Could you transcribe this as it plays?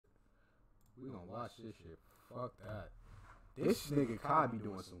We gonna watch this shit. Fuck that. This nigga Kai be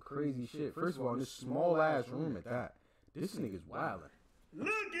doing some crazy shit. First of all, in this small ass room at that. This nigga's wildin'.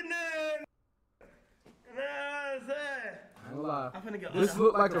 Looking at I ain't gonna lie. I'm finna get this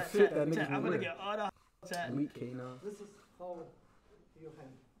look like a fit that niggas I'm would gonna wear. get all the chat. Meet K9. This is how you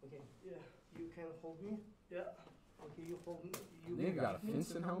hand. Okay. Yeah. You can hold me. Yeah. Okay, you hold me. You Nigga got a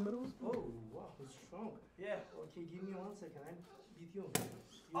fencing helmet on? Oh, wow, he's strong. Yeah. Okay, give me 1 second. I beat you.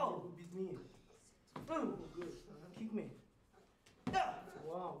 Oh. You beat me. Boom. Good. Kick me. Yeah.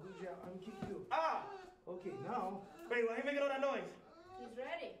 Wow, good job. I'm kick you. Ah. Okay, now. Wait, why he making all that noise? He's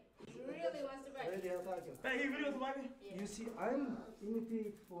ready. He really wants to fight. Ready, attack him. Hey, he really wants to fight me? Yeah. You see, I'm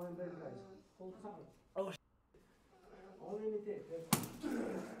imitate for him, bad guys. Hold tight. Oh, Only imitate.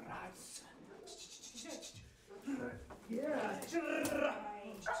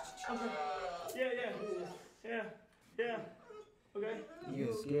 Yeah. Yeah. Okay. You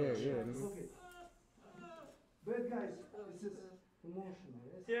getting scared, yeah. Nigga. Okay. Bad guys, this is emotional.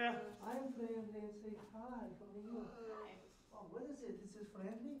 Yes? Yeah. I'm friendly and say hi. How are you? Oh, what is it? This is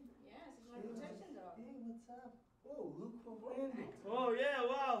friendly? Yes, it's my protection dog. Hey, what's up? Oh, look how friendly. Oh, yeah,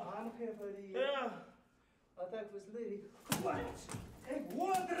 wow. I'm here for the Yeah. attack with lady. What? Hey,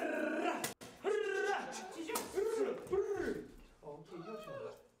 what? Okay, your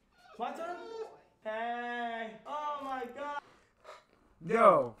turn. My turn? Hey. Oh, my God.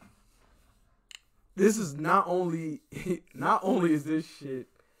 Yo. This is not only is this shit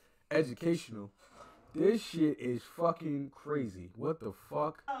educational, this shit is fucking crazy. What the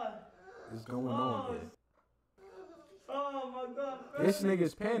fuck is going on here? Oh, my God. This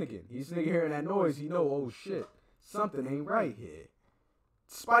nigga's panicking. This nigga hearing that noise, he know, oh shit, something ain't right here.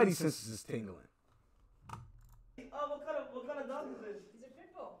 Spidey senses is tingling. Oh, what kind of dog is this? He's a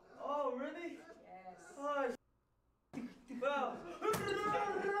pit bull. Oh, really? Yes. Oh, well.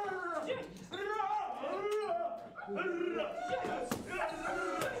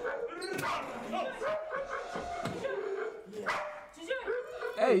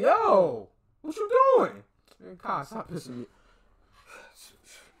 Hey, yo! What you doing? Man, Kai, stop pissing me.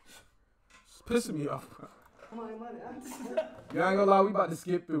 It's pissing me off. Come on, money. You ain't gonna lie, we about to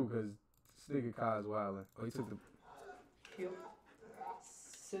skip through because this nigga Kai's wildin'. Oh, he took the... Heel.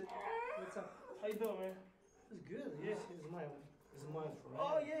 Sit. What's up? How you doing, man? It's good. Yeah. He's my friend.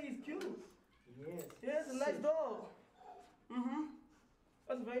 Oh, yeah, he's cute. Yes. Yeah, it's a nice dog. Mm-hmm.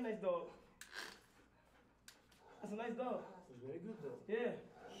 That's a very nice dog. That's a nice dog. It's very good though. Yeah.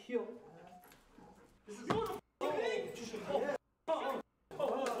 Heel. This is beautiful.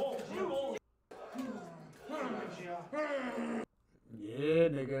 Yeah,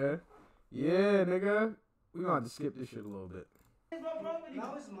 nigga. Yeah, nigga. We gonna have to skip this shit a little bit. It's my property.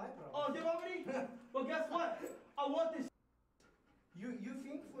 Now it's my problem. Oh, your property? Well, guess what? I want this. You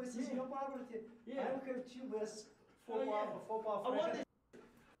think for this is your property? Yeah. I don't have two best Oh, yeah. four I want this.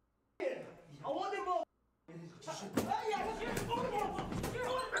 Yeah. I want it more.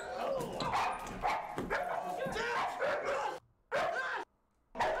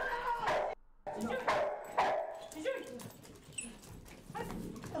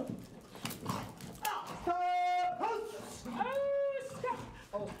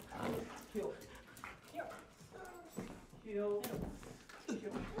 Oh, heel. Heel.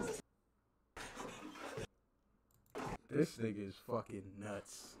 This nigga is fucking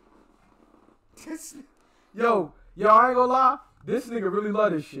nuts. Yo, I ain't gonna lie. This nigga really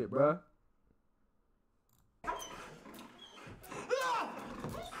love this shit, bruh.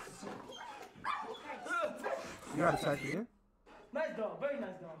 You got attacked again? Nice dog. Very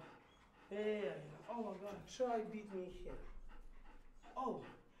nice dog. Yeah. Oh, my God. Try beat me here. Oh,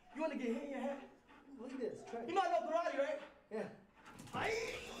 you want to get hit in your head? Look at this. Try. You know I know karate, right? Yeah.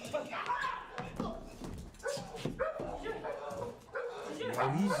 Yo,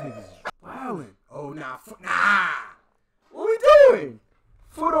 these niggas is wildin'. Oh, nah. What we doing?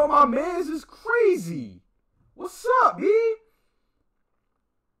 Foot on my mans is crazy. What's up, B?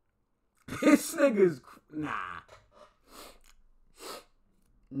 This nigga's...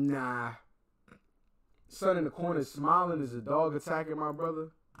 Nah. Son in the corner smiling as a dog attacking my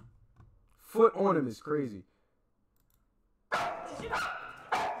brother. Foot on him is crazy.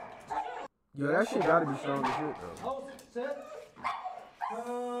 Yo, that shit gotta be strong as shit, though. Hold, set.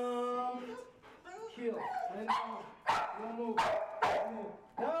 Heel. And now. Move.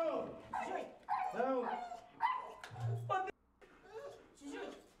 Down. Down.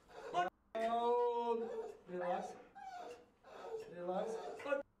 Down. Relax. Relax.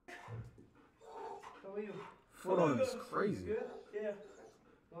 How are you? Foot on him is crazy. Good? Yeah.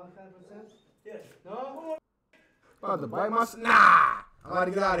 100%? Yeah. No? About to bite my... Nah! I'm about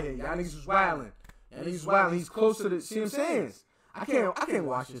to get out of here. Y'all niggas was wildin'. Y'all niggas was wildin'. He's close to the, see what I'm saying? I can't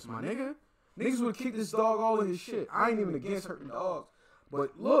watch this, my nigga. Niggas would kick this dog all in his shit. I ain't even against hurting dogs.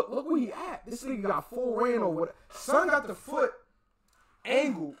 But look where he at. This nigga got full reign over what. Son got the foot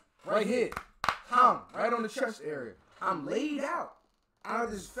angled right here. Right on the chest area. I'm laid out. I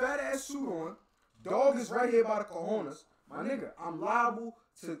have this fat ass suit on. Dog is right here by the cojones. My nigga, I'm liable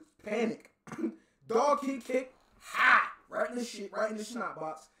to panic. Dog kick, right in the shit, right in the snot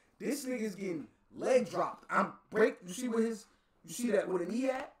box. This nigga's getting leg dropped. You see where you see that with a knee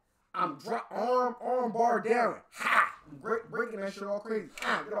at? I'm arm bar down. Breaking that shit all crazy.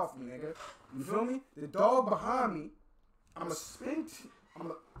 Get off me, nigga. You feel me? The dog behind me, I'm a spin.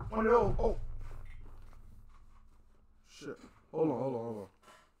 One of those. Oh. Shit. Hold on.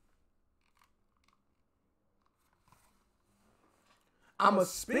 I'm a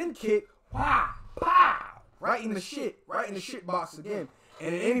spin kick. Right in the shit box again.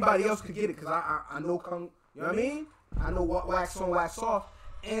 And then anybody else could get it because I know you know what I mean? I know what wax on, wax off.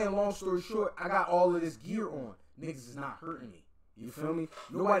 And long story short, I got all of this gear on. Niggas is not hurting me. You feel me?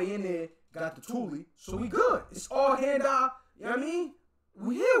 Nobody in there got the toolie, so we good. It's all hand-eye. You know what I mean?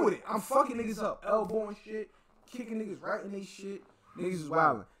 We here with it. I'm fucking niggas up. Elbowing shit. Kicking niggas right in they shit. Niggas is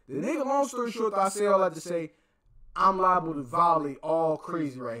wildin'. The nigga, long story short, I say all that to say, I'm liable to violate all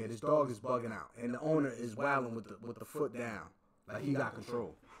crazy right here. This dog is bugging out. And the owner is wildin' with the foot down. Like he got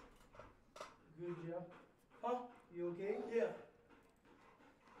control. Good job. Huh? You okay? Yeah.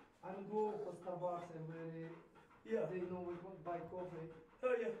 I'm going for Starbucks and Yeah. they know we want to buy coffee.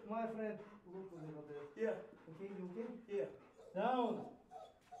 Oh, yeah. My friend, look a little bit. Yeah. Okay, you okay? Yeah. Down.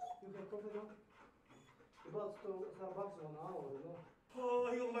 You got coffee now? About Starbucks 1 hour, you know? Oh,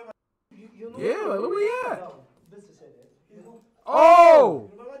 he gonna buy my. You know? Yeah, like, where we at? Down. This is it. You know?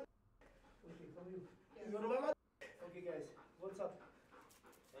 Oh! You gonna buy my. Okay, come here. You gonna buy my. Okay, guys, what's up?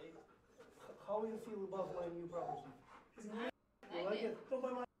 How you feel about my new property? You like it? Don't buy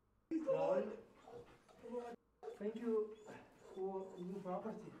my. Down. Thank you for new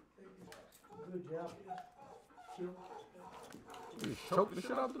property. Good job. Chill. You just choked the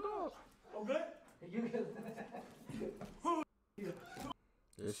shit out the dog. Okay? You can.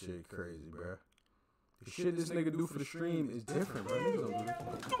 This shit crazy, bruh. The shit this nigga do for the stream is different, bro. Niggas don't do this.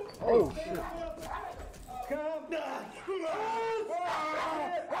 Oh, shit. Come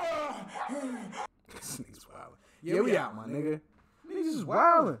This nigga's wildin'. Yeah, we out, my nigga. Niggas is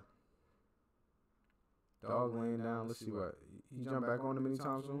wildin'. Dog laying down. Let's see what. He jump back on him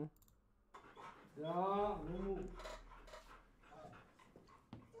anytime soon? down. Move.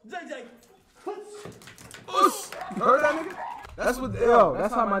 JJ. Us! You heard that nigga?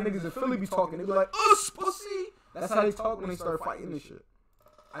 That's how my niggas in Philly be talking. They be like, us, pussy! That's how they talk when they start fighting and shit.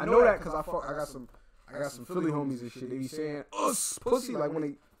 I know that because I got some Philly homies and shit. They be saying, us, pussy, like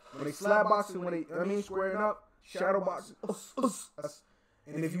when they slap boxing, when they, you know what I mean, squaring up, shadow boxing, us.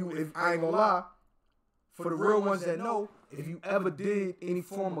 And if I ain't gonna lie, for the real ones that know, if you ever did any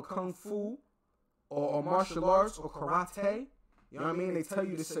form of kung fu or martial arts or karate, you know what I mean? They tell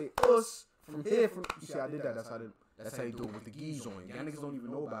you to say us from here. You see, I did that. That's how they do it with the geese on. Y'all niggas don't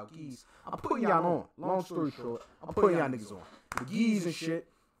even know about geese. I'm putting y'all on. Long story short, I'm putting y'all niggas on. The geese and shit.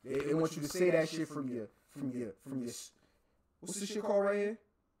 They want you to say that shit from your. What's this shit called right here?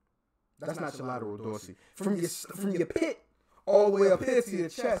 That's not your lateral dorsal. From your pit all the way up here to your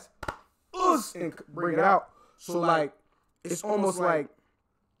chest. And bring it out. So like, it's almost like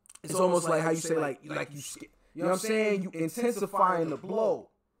how you say like you skip. You know what I'm saying? You intensifying the blow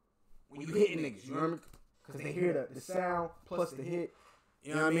when you hitting niggas. You know what I mean? Because they hear the sound plus the hit.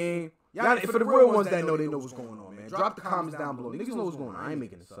 You know what I mean? Y'all, for the real ones that know, they know what's going on, man. Drop the comments down below. Niggas know what's going on. I ain't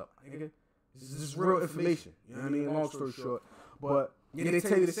making this up, nigga. This is just real information. You know what I mean? Long story short. But yeah, they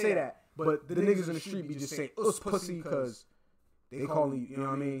tell you to say that. But the niggas in the street be just saying us pussy because they calling you know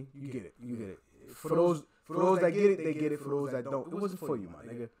what I mean? You get it. For those that get it, they get it. For those that don't, it wasn't for you, my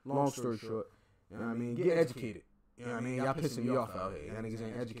nigga. Long story short. You know what I mean? Get educated. You know what I mean? Y'all pissing me off out here. Y'all niggas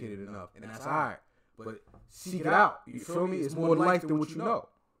ain't educated enough. And that's alright. But seek it out. You feel me? It's more life than what you know.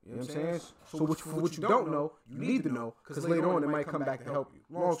 You know what I'm saying? So for what you don't know, you need to know. Because later on, it might come back to help you.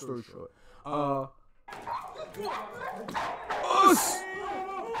 Long story short. Us!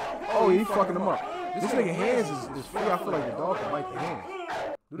 Oh, he fucking him up. This nigga hands is free. I feel like the dog can bite the hand.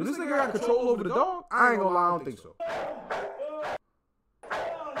 Do this nigga got control over the dog? I ain't gonna lie, I don't think so.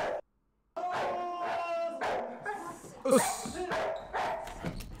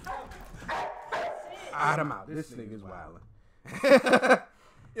 I'm out. This nigga's wildin'.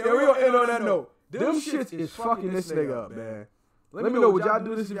 Yeah, we gonna end on that note. Them shits is fucking this nigga up, man. Let me know, would y'all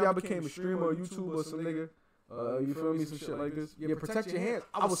do this if y'all became a streamer or YouTuber or some nigga? You feel me? Some shit like this. Yeah, protect your hands.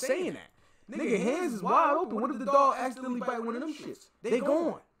 I was saying that. Nigga, hands is wide open. What if the dog accidentally bite one of them shits? They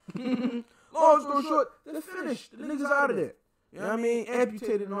gone. Long story short, they're finished. The niggas out of there. You know what I mean?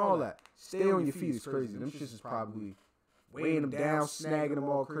 Amputated and all that. Stay on your feet is crazy. Them shits is probably weighing him down, snagging him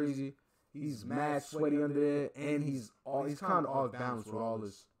all crazy. He's mad sweaty under there, and he's kind of off balance with all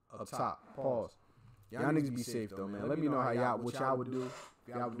this up top. Pause. Y'all niggas be safe though, man. Let me know what y'all would do.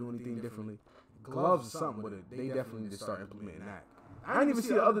 If y'all would do anything differently. Gloves or something with it. They definitely need to start implementing that. I didn't even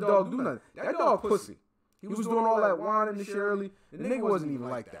see the other dog do nothing. That dog pussy. He was doing all that whining and shit early. The nigga wasn't even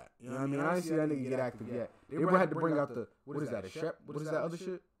like that. You know what I mean? I didn't see that nigga get active yet. They had to bring out the, what is that, a Shep? What is that other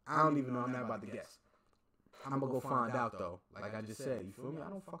shit? I don't even know. I'm not about to guess. I'm gonna go find out though. Like I just said, you feel me? I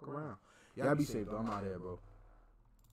don't fuck around. Y'all be safe though. I'm out here, bro.